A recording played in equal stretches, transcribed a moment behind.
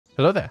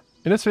Hello there.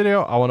 In this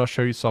video, I want to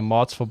show you some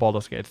mods for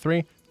Baldur's Gate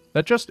 3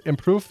 that just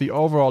improve the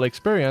overall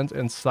experience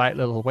in slight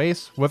little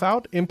ways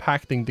without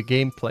impacting the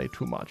gameplay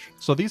too much.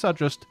 So these are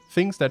just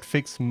things that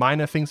fix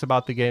minor things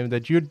about the game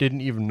that you didn't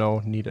even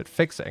know needed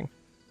fixing.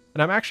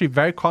 And I'm actually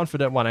very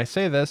confident when I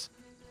say this.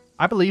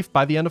 I believe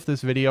by the end of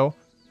this video,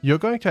 you're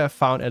going to have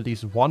found at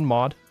least one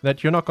mod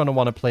that you're not going to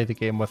want to play the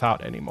game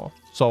without anymore.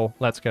 So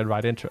let's get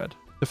right into it.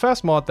 The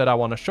first mod that I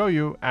want to show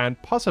you, and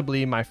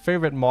possibly my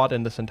favorite mod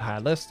in this entire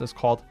list, is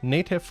called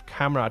Native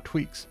Camera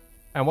Tweaks.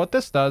 And what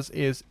this does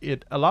is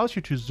it allows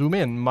you to zoom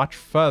in much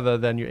further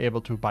than you're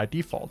able to by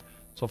default.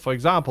 So for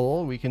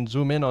example, we can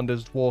zoom in on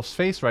this dwarf's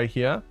face right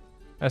here.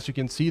 As you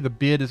can see, the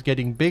beard is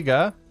getting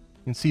bigger.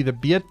 You can see the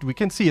beard, we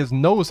can see his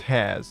nose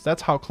hairs.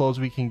 That's how close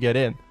we can get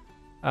in.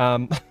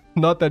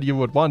 Not that you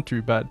would want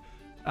to, but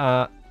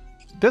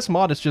this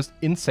mod is just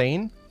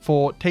insane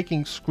for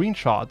taking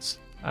screenshots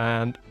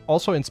and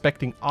also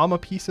inspecting armor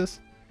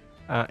pieces.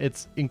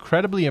 It's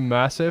incredibly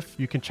immersive.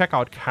 You can check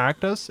out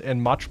characters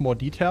in much more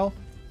detail.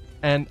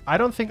 And I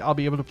don't think I'll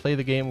be able to play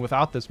the game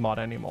without this mod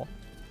anymore.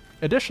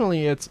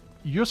 Additionally, it's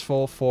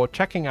useful for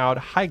checking out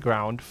high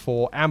ground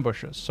for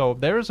ambushes. So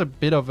there is a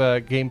bit of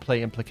a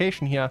gameplay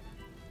implication here,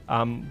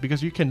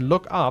 because you can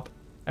look up,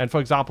 and for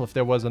example, if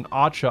there was an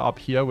archer up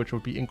here, which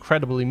would be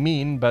incredibly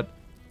mean, but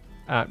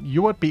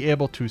you would be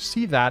able to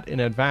see that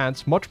in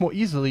advance much more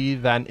easily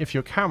than if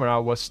your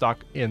camera was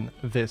stuck in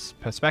this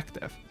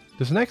perspective.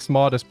 This next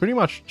mod is pretty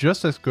much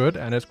just as good,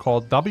 and it's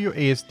called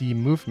WASD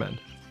Movement.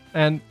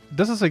 And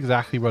this is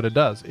exactly what it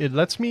does. It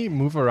lets me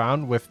move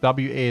around with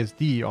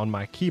WASD on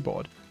my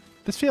keyboard.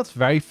 This feels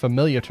very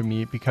familiar to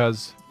me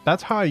because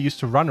that's how I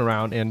used to run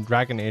around in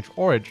Dragon Age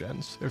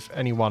Origins, if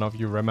any one of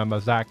you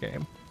remembers that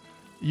game.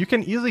 You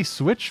can easily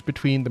switch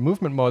between the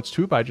movement modes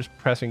too by just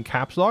pressing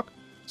caps lock.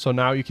 So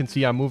now you can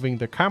see I'm moving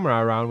the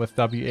camera around with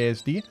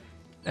WASD,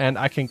 and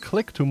I can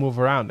click to move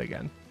around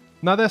again.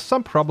 Now there's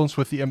some problems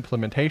with the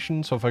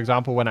implementation. So for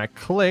example, when I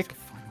click,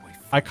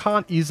 I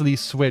can't easily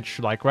switch.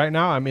 Like right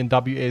now I'm in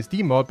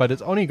WASD mode, but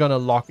it's only gonna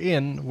lock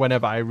in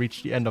whenever I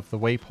reach the end of the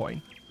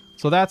waypoint.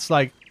 So that's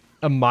like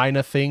a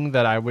minor thing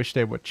that I wish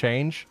they would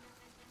change.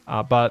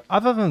 But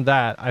other than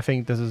that, I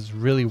think this is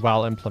really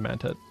well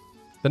implemented.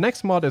 The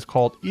next mod is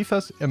called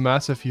Aether's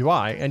Immersive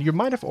UI, and you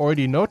might have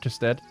already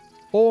noticed it,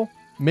 or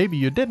maybe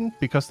you didn't,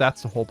 because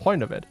that's the whole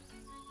point of it.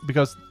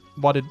 Because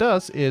what it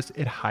does is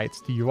it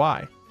hides the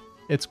UI.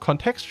 It's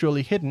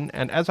contextually hidden,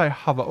 and as I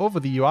hover over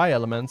the UI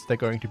elements, they're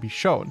going to be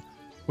shown,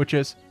 which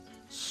is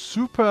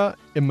super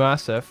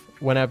immersive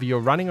whenever you're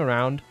running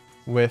around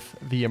with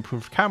the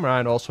improved camera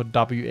and also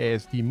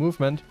WASD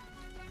movement.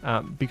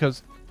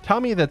 Because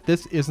tell me that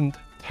this isn't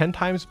 10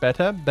 times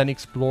better than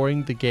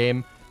exploring the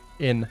game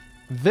in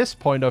this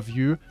point of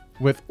view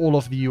with all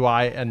of the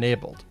UI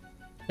enabled.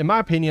 In my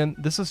opinion,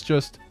 this is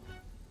just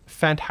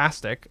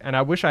fantastic, and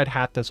I wish I'd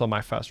had this on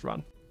my first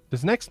run.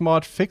 This next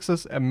mod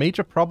fixes a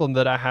major problem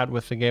that I had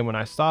with the game when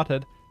I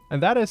started,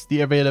 and that is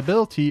the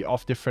availability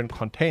of different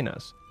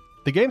containers.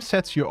 The game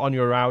sets you on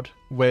your route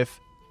with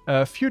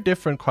a few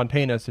different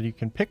containers that you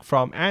can pick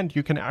from, and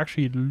you can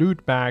actually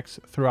loot bags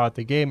throughout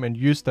the game and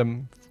use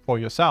them for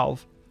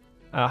yourself.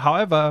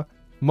 However,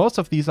 most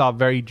of these are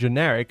very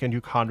generic and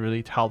you can't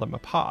really tell them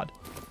apart.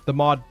 The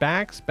mod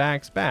Bags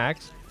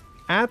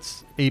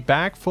adds a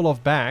bag full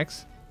of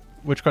bags,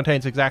 which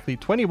contains exactly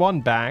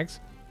 21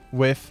 bags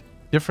with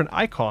different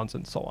icons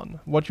and so on.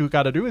 What you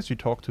gotta do is you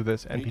talk to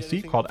this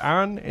NPC called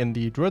Aaron in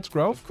the Druid's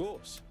Grove.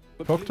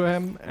 Talk to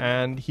him,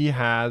 and he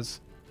has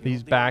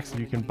these bags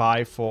that you can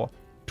buy for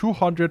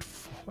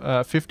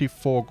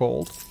 254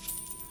 gold.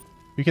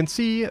 You can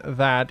see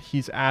that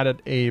he's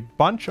added a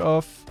bunch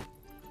of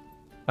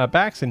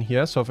bags in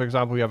here. So for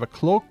example, we have a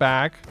cloak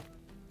bag,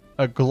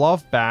 a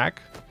glove bag,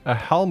 a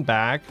helm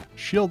bag,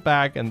 shield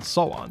bag, and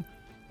so on.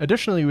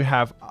 Additionally, we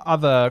have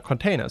other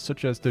containers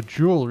such as the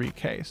jewelry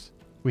case.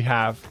 We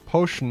have a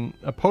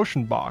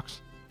potion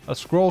box, a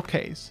scroll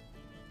case,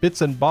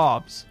 bits and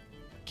bobs,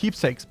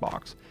 keepsakes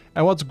box.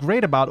 And what's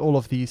great about all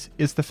of these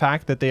is the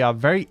fact that they are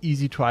very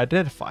easy to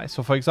identify.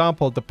 So for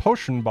example, the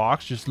potion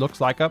box just looks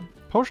like a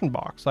potion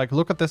box. Like,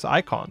 look at this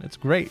icon, it's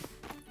great.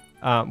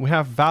 We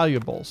have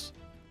valuables.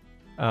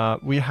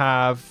 We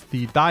have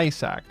the die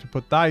sack to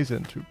put dice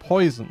into,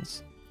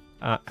 poisons,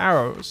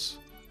 arrows,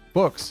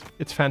 books.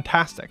 It's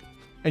fantastic.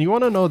 And you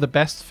want to know the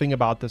best thing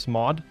about this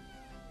mod?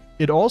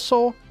 It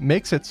also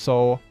makes it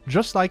so,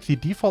 just like the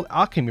default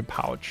alchemy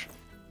pouch,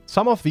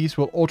 some of these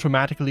will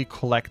automatically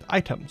collect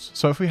items.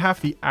 So if we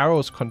have the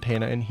arrows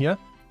container in here,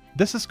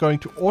 this is going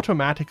to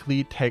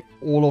automatically take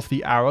all of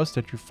the arrows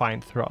that you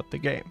find throughout the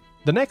game.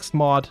 The next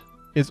mod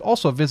is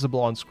also visible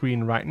on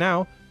screen right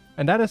now,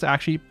 and that is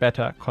actually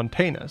better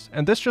containers.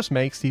 And this just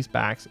makes these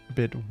bags a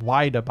bit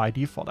wider by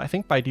default. I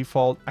think by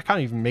default, I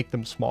can't even make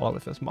them smaller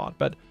with this mod,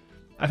 but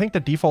I think the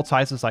default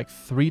size is like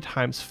 3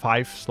 times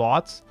 5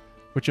 slots,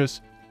 which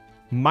is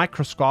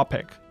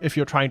microscopic if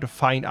you're trying to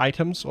find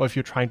items or if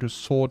you're trying to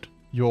sort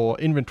your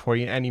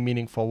inventory in any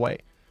meaningful way.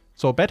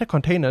 So better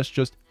containers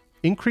just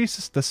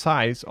increases the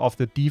size of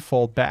the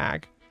default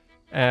bag,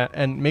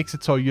 and makes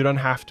it so you don't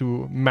have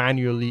to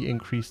manually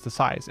increase the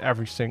size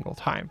every single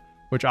time,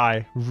 which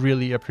I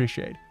really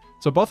appreciate.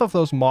 So both of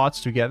those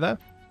mods together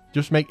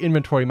just make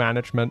inventory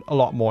management a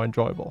lot more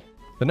enjoyable.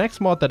 The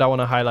next mod that I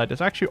want to highlight is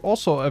actually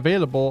also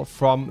available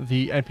from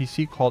the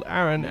NPC called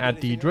Aaron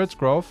at the Druid's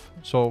Grove.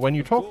 So when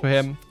you talk to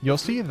him, you'll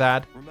see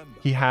that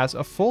he has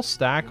a full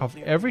stack of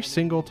every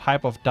single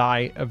type of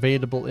die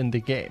available in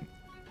the game.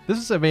 This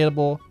is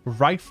available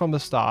right from the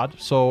start,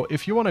 so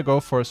if you want to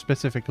go for a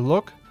specific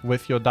look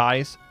with your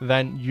dice,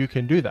 then you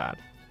can do that.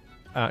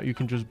 You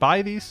can just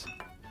buy these.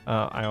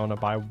 I want to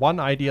buy one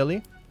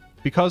ideally,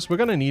 because we're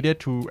going to need it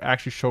to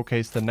actually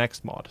showcase the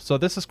next mod. So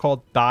this is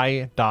called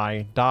Die,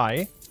 Die,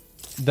 Die.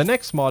 The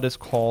next mod is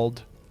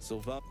called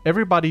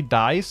Everybody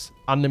Dies,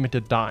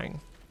 Unlimited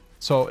Dying.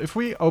 So if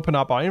we open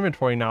up our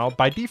inventory now,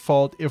 by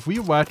default, if we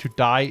were to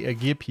die a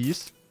gear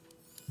piece,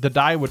 the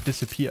die would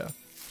disappear.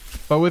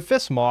 But with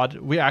this mod,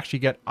 we actually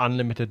get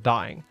unlimited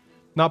dying.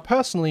 Now,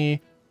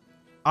 personally,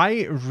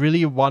 I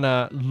really want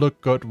to look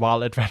good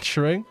while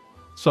adventuring.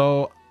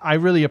 So I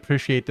really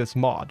appreciate this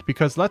mod,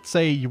 because let's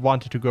say you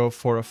wanted to go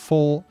for a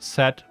full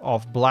set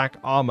of black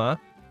armor.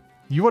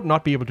 You would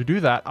not be able to do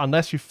that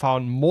unless you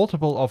found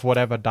multiple of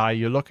whatever die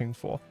you're looking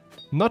for.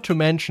 Not to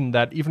mention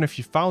that even if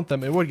you found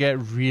them, it would get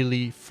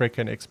really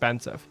freaking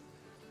expensive.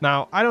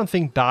 Now, I don't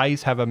think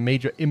dies have a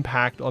major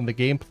impact on the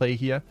gameplay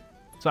here.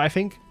 So I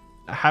think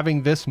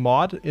having this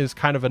mod is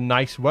kind of a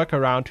nice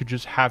workaround to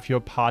just have your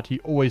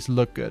party always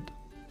look good.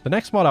 The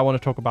next mod I want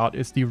to talk about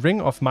is the Ring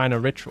of Minor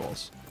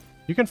Rituals.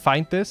 You can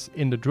find this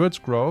in the Druid's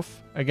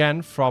Grove,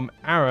 again from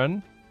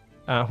Aaron,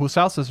 who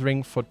sells this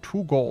ring for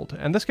 2 gold.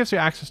 And this gives you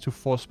access to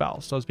 4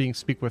 spells, those being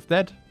Speak with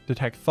Dead,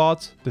 Detect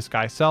Thoughts,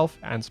 Disguise Self,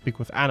 and Speak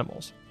with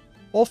Animals.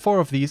 All 4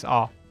 of these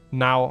are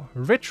now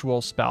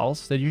ritual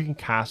spells that you can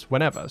cast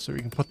whenever. So you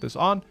can put this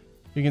on,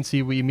 you can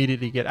see we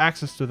immediately get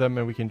access to them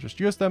and we can just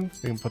use them.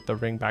 We can put the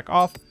ring back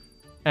off,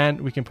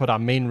 and we can put our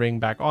main ring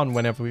back on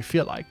whenever we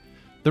feel like.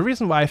 The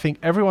reason why I think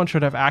everyone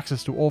should have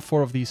access to all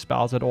 4 of these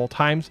spells at all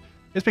times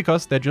is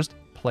because they're just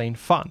plain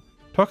fun.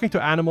 Talking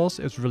to animals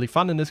is really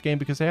fun in this game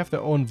because they have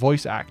their own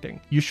voice acting.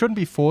 You shouldn't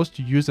be forced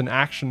to use an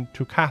action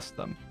to cast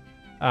them.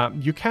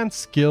 You can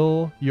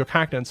skill your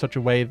character in such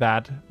a way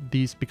that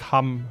these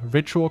become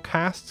ritual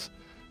casts,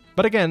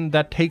 but again,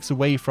 that takes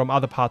away from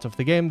other parts of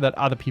the game that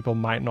other people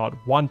might not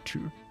want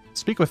to.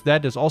 Speak with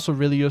Dead is also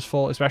really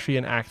useful, especially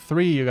in Act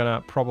 3, you're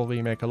gonna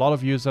probably make a lot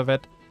of use of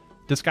it.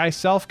 Disguise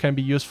Self can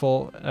be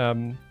useful,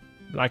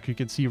 like you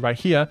can see right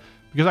here,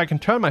 because I can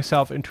turn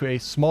myself into a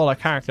smaller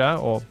character,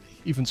 or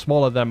even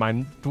smaller than my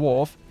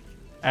dwarf,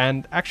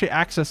 and actually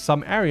access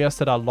some areas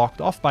that are locked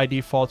off by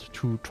default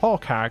to tall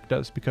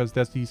characters, because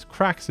there's these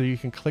cracks that you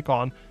can click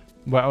on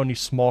where only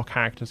small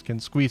characters can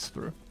squeeze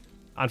through.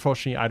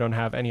 Unfortunately, I don't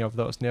have any of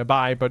those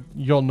nearby, but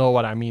you'll know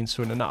what I mean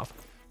soon enough.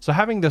 So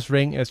having this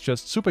ring is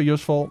just super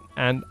useful,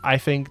 and I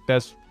think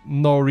there's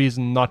no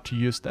reason not to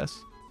use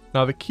this.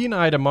 Now, the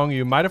keen-eyed among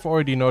you might have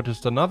already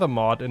noticed another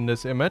mod in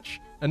this image,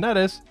 and that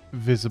is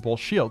visible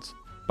shields.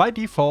 By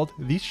default,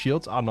 these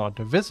shields are not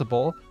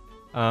visible,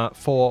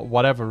 for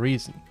whatever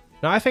reason.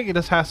 Now, I think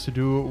this has to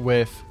do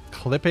with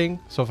clipping.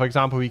 So for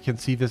example, we can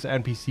see this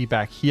NPC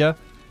back here,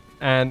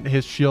 and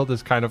his shield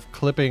is kind of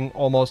clipping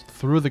almost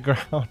through the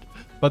ground.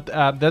 But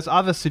there's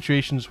other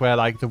situations where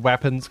like the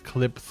weapons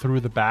clip through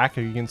the back.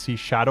 You can see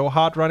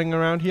Shadowheart running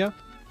around here.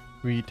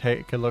 We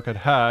take a look at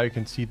her, you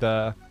can see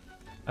I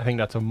think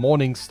that's a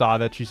Morning Star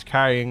that she's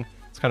carrying.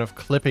 It's kind of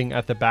clipping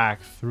at the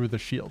back through the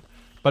shield.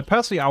 But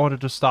personally, I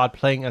wanted to start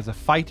playing as a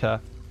fighter,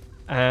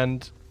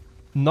 and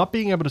not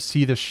being able to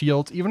see the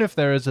shields, even if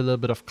there is a little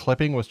bit of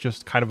clipping, was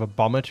just kind of a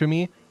bummer to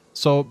me.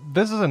 So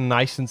this is a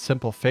nice and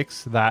simple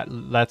fix that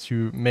lets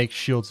you make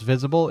shields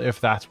visible if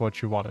that's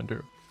what you want to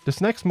do. This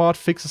next mod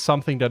fixes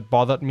something that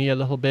bothered me a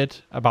little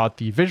bit about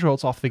the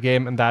visuals of the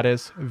game, and that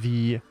is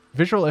the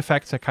visual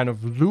effects that kind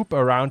of loop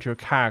around your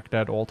character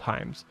at all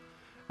times.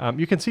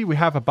 You can see we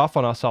have a buff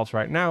on ourselves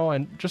right now,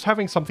 and just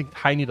having something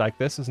tiny like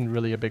this isn't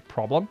really a big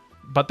problem.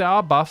 But there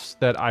are buffs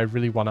that I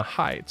really want to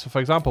hide. So for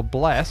example,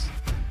 Bless.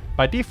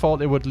 By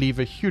default, it would leave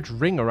a huge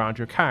ring around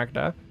your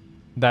character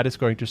that is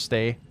going to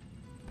stay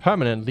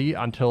permanently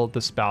until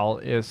the spell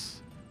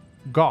is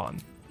gone,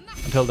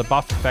 until the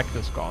buff effect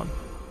is gone.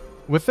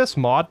 With this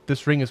mod,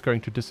 this ring is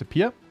going to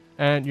disappear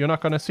and you're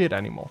not going to see it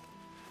anymore.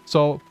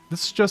 So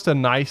this is just a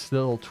nice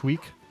little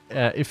tweak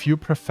if you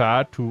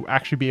prefer to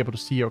actually be able to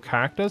see your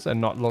characters and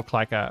not look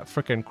like a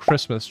freaking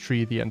Christmas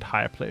tree the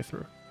entire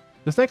playthrough.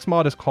 This next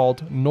mod is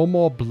called No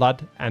More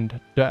Blood and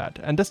Dirt,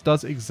 and this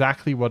does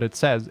exactly what it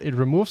says. It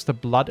removes the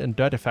blood and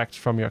dirt effects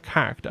from your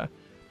character.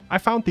 I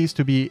found these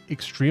to be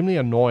extremely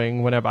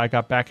annoying whenever I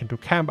got back into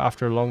camp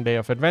after a long day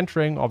of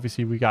adventuring.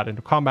 Obviously, we got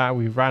into combat,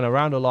 we ran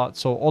around a lot,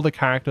 so all the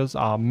characters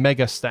are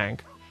mega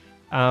stank.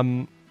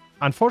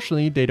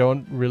 Unfortunately, they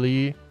don't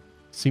really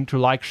seem to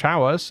like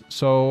showers,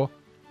 so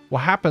what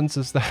happens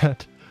is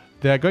that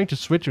they're going to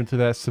switch into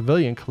their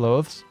civilian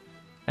clothes,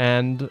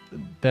 and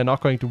they're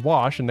not going to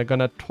wash, and they're going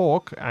to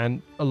talk,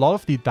 and a lot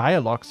of the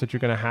dialogues that you're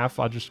going to have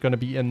are just going to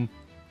be in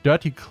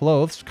dirty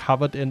clothes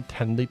covered in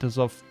 10 liters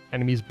of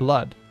enemies'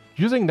 blood.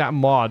 Using that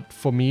mod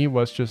for me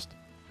was just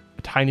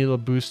a tiny little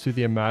boost to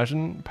the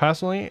immersion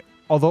personally,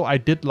 although I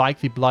did like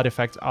the blood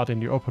effects out in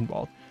the open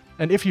world.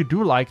 And if you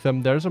do like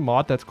them, there's a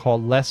mod that's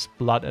called Less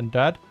Blood and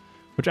Dirt,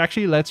 which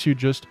actually lets you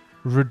just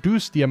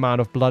reduce the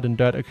amount of blood and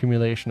dirt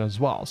accumulation as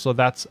well. So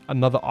that's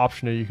another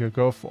option that you could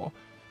go for.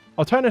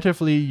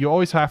 Alternatively, you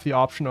always have the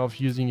option of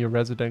using your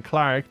resident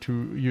cleric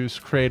to use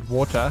Create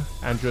Water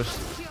and just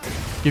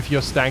give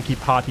your stanky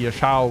party a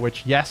shower,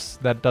 which yes,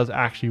 that does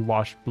actually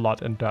wash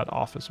blood and dirt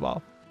off as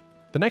well.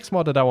 The next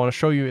mod that I want to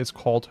show you is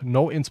called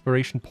No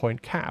Inspiration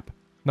Point Cap.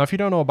 Now, if you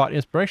don't know about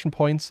inspiration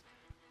points,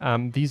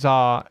 these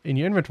are in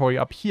your inventory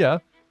up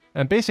here.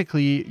 And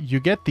basically,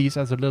 you get these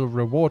as a little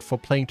reward for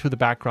playing to the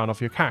background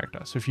of your character.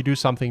 So if you do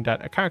something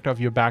that a character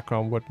of your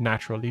background would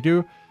naturally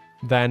do,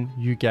 then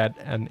you get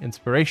an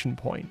inspiration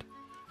point.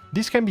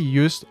 These can be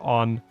used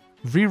on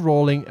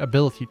re-rolling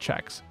ability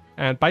checks.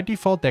 And by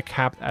default, they're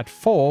capped at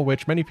 4,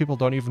 which many people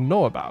don't even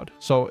know about.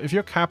 So if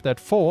you're capped at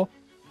 4,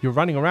 you're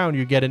running around,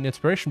 you get an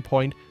inspiration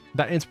point.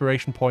 That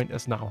inspiration point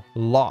is now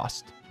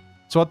lost.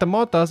 So what the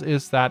mod does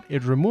is that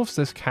it removes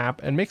this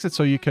cap and makes it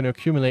so you can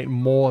accumulate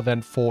more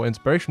than 4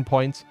 inspiration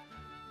points,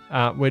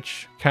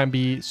 which can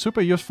be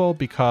super useful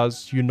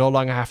because you no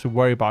longer have to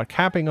worry about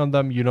capping on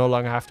them. You no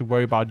longer have to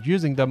worry about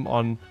using them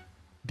on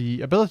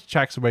the ability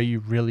checks where you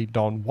really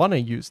don't want to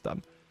use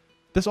them.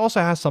 This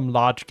also has some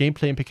large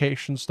gameplay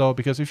implications though,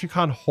 because if you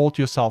can't hold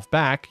yourself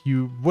back,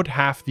 you would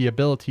have the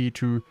ability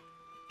to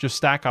just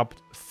stack up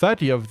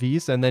 30 of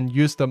these and then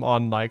use them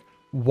on like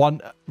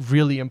one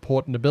really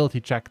important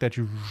ability check that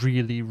you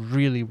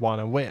really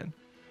want to win.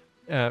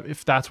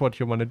 If that's what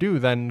you want to do,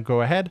 then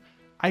go ahead.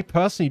 I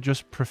personally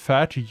just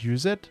prefer to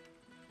use it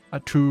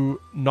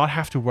to not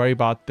have to worry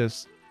about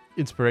this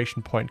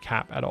inspiration point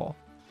cap at all.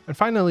 And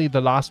finally,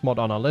 the last mod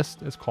on our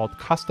list is called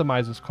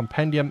Customizes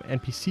Compendium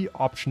NPC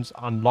Options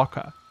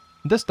Unlocker.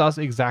 This does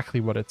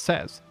exactly what it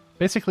says.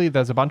 Basically,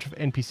 there's a bunch of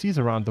NPCs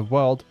around the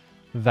world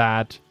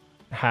that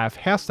have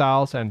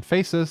hairstyles and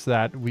faces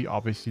that we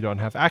obviously don't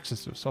have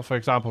access to. So for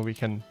example, we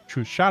can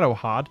choose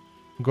Shadowheart,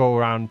 go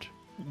around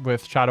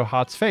with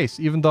Shadowheart's face,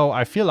 even though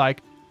I feel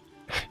like,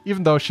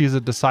 even though she's a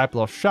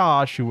disciple of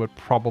Shah, she would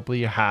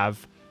probably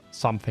have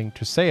something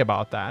to say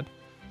about that.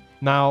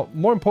 Now,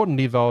 more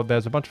importantly though,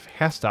 there's a bunch of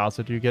hairstyles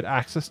that you get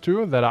access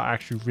to that are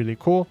actually really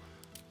cool.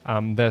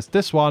 There's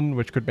this one,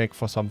 which could make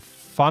for some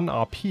fun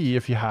RP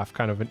if you have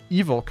kind of an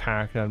evil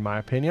character, in my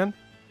opinion.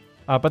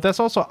 But there's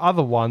also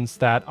other ones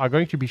that are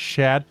going to be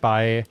shared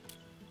by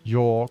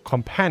your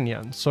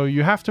companion. So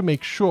you have to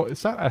make sure,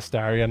 is that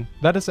Astarion?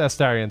 That is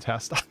Astarion's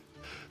hairstyle.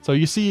 So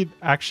you see,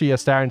 actually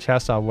Astarion's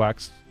hairstyle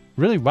works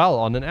really well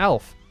on an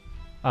elf.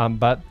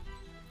 But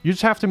you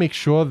just have to make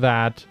sure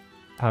that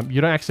you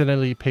don't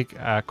accidentally pick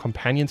a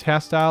companion's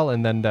hairstyle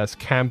and then there's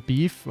camp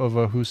beef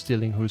over who's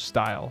stealing whose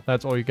style.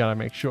 That's all you gotta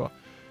make sure.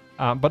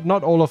 But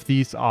not all of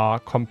these are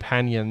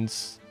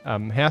companions'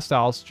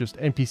 hairstyles, just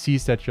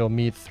NPCs that you'll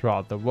meet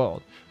throughout the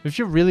world. If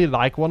you really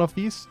like one of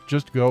these,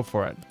 just go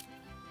for it.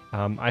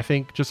 I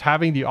think just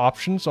having the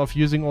options of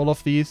using all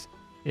of these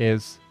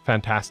is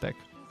fantastic.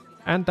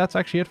 And that's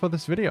actually it for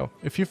this video.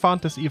 If you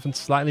found this even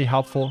slightly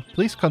helpful,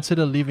 please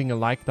consider leaving a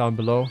like down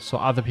below so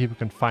other people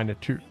can find it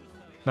too.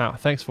 Now,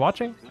 thanks for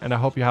watching, and I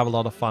hope you have a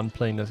lot of fun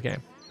playing this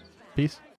game. Peace.